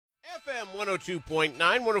FM 102.9,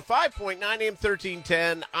 105.9, AM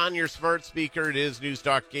 1310 on your smart speaker. It is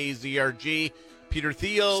Newstalk KZRG. Peter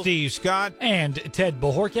Thiele, Steve Scott, and Ted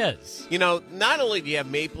Bojorquez. You know, not only do you have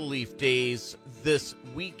Maple Leaf Days this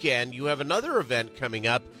weekend, you have another event coming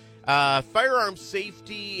up. Firearm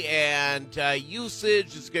safety and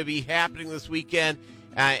usage is going to be happening this weekend.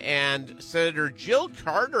 And Senator Jill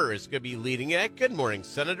Carter is going to be leading it. Good morning,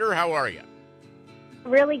 Senator. How are you?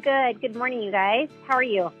 Really good. Good morning, you guys. How are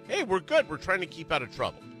you? Hey, we're good. We're trying to keep out of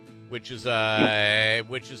trouble, which is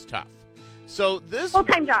tough. So this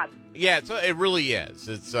full-time job. Yeah, it really is.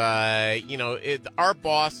 It's our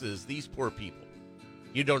bosses, these poor people.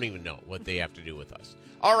 You don't even know what they have to do with us.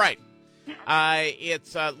 All right,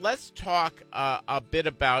 let's talk a bit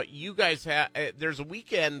about you guys. There's a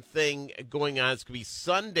weekend thing going on. It's gonna be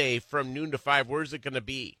Sunday from noon to 5. Where's it gonna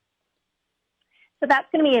be? So that's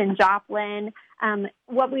going to be in Joplin.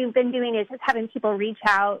 What we've been doing is just having people reach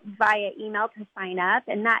out via email to sign up,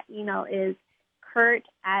 and that email is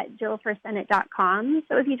kurt@jillforsenate.com.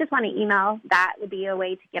 So if you just want to email, that would be a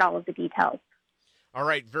way to get all of the details. All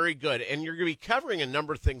right, very good. And you're going to be covering a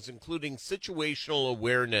number of things, including situational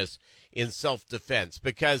awareness in self-defense.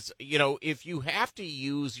 Because, if you have to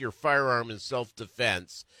use your firearm in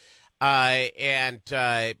self-defense, there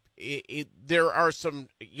are some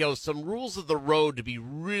rules of the road to be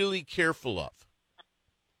really careful of.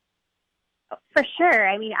 For sure.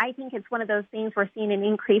 I mean, I think it's one of those things we're seeing an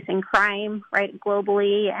increase in crime, right,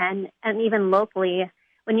 globally and even locally.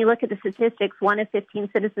 When you look at the statistics, 1 of 15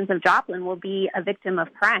 citizens of Joplin will be a victim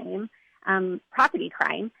of crime, property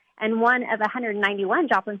crime, and 1 of 191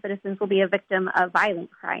 Joplin citizens will be a victim of violent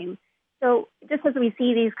crime. So just as we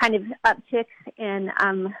see these kind of upticks in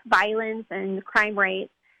violence and crime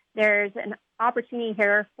rates, there's an opportunity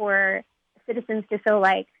here for citizens to feel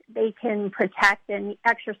like they can protect and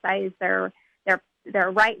exercise their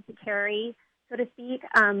right to carry, so to speak,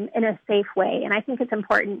 in a safe way. And I think it's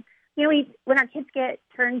important. When our kids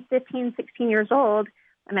turn 15, 16 years old,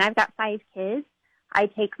 I mean, I've got 5 kids. I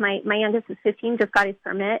take my youngest is 15, just got his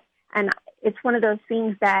permit. And it's one of those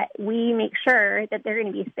things that we make sure that they're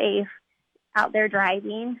going to be safe out there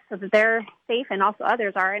driving so that they're safe and also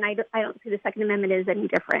others are. And I don't see the Second Amendment as any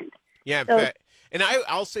different. Yeah, so, and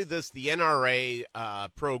I'll say this, the NRA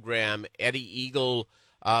program, Eddie Eagle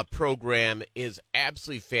program is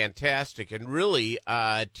absolutely fantastic, and really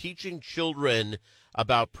teaching children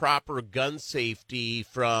about proper gun safety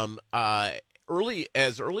from early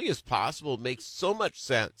as possible makes so much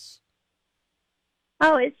sense.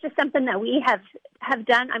 Oh, it's just something that we have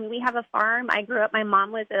done. I mean, we have a farm. I grew up. My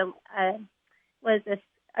mom was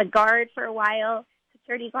a guard for a while,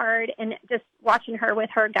 security guard, and just watching her with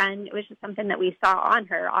her gun, it was just something that we saw on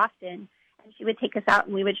her often. And she would take us out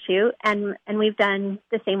and we would shoot, and we've done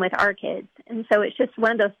the same with our kids. And so it's just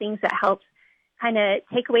one of those things that helps kind of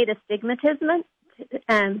take away the stigmatism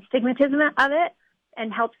of it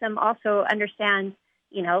and helps them also understand,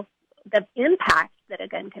 the impact that a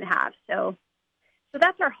gun can have. So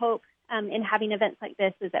that's our hope in having events like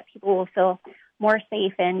this, is that people will feel more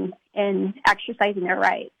safe in exercising their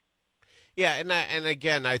rights. Yeah, and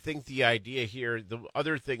again, I think the idea here, the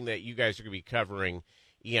other thing that you guys are going to be covering,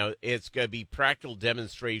 it's going to be practical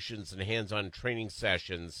demonstrations and hands-on training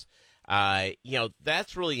sessions.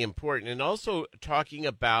 That's really important. And also talking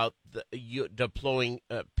about deploying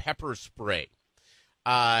pepper spray.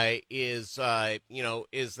 Is that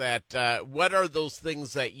what are those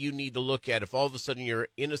things that you need to look at if all of a sudden you're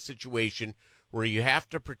in a situation where you have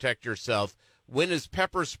to protect yourself? When is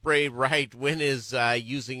pepper spray right? When is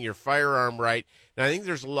using your firearm right? And I think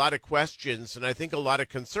there's a lot of questions and I think a lot of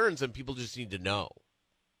concerns, and people just need to know.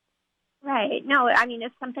 Right. No, I mean,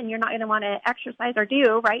 it's something you're not going to want to exercise or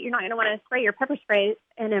do, right? You're not going to want to spray your pepper spray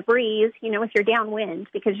in a breeze, if you're downwind,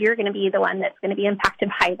 because you're going to be the one that's going to be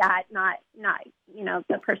impacted by that, not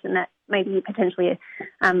the person that might be potentially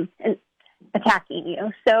attacking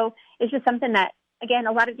you. So it's just something that, again,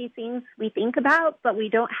 a lot of these things we think about, but we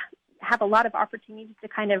don't have a lot of opportunities to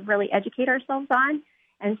kind of really educate ourselves on.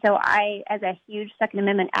 And so I, as a huge Second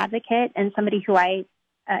Amendment advocate and somebody who I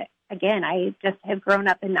just have grown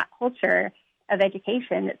up in that culture of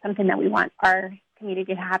education, it's something that we want our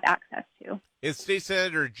community to have access to. It's State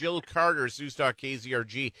Senator Jill Carter, Newstalk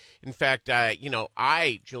KZRG. In fact,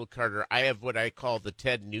 Jill Carter, I have what I call the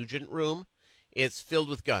Ted Nugent room. It's filled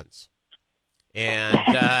with guns.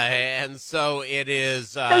 And so it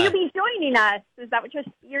is. So you'll be joining us. Is that what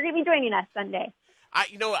you're going to be joining us Sunday?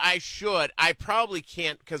 I should. I probably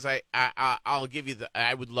can't because I'll give you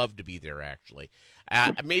I would love to be there, actually.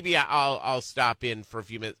 Maybe I'll stop in for a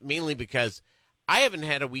few minutes, mainly because I haven't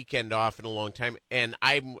had a weekend off in a long time, and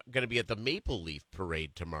I'm going to be at the Maple Leaf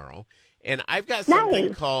Parade tomorrow. And I've got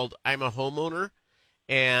something called I'm a homeowner,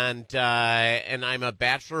 and I'm a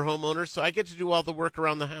bachelor homeowner, so I get to do all the work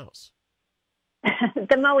around the house.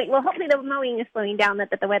 The mowing. Well, hopefully the mowing is slowing down. That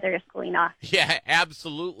the weather is cooling off. Yeah,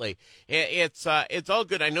 absolutely. It's all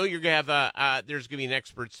good. I know you're gonna have there's gonna be an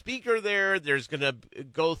expert speaker there. There's gonna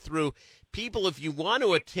go through people if you want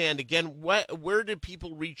to attend. Again, where do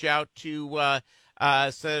people reach out to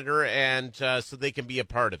Senator and so they can be a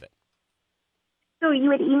part of it? So you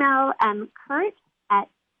would email Kurt at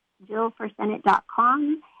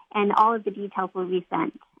jillforsenate.com, and all of the details will be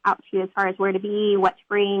sent out to you as far as where to be, what to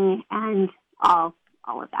bring, and all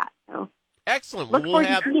of that. So excellent. Look forward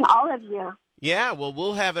to seeing all of you. Yeah, well,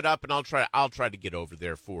 we'll have it up, and I'll try to get over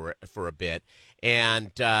there for a bit,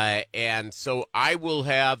 and so I will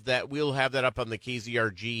have that. We'll have that up on the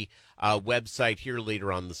KZRG website here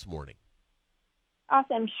later on this morning.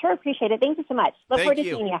 Awesome. Sure, appreciate it. Thank you so much. Look forward to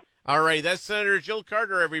seeing you. All right, that's Senator Jill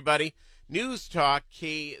Carter, everybody. Newstalk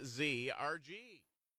KZRG.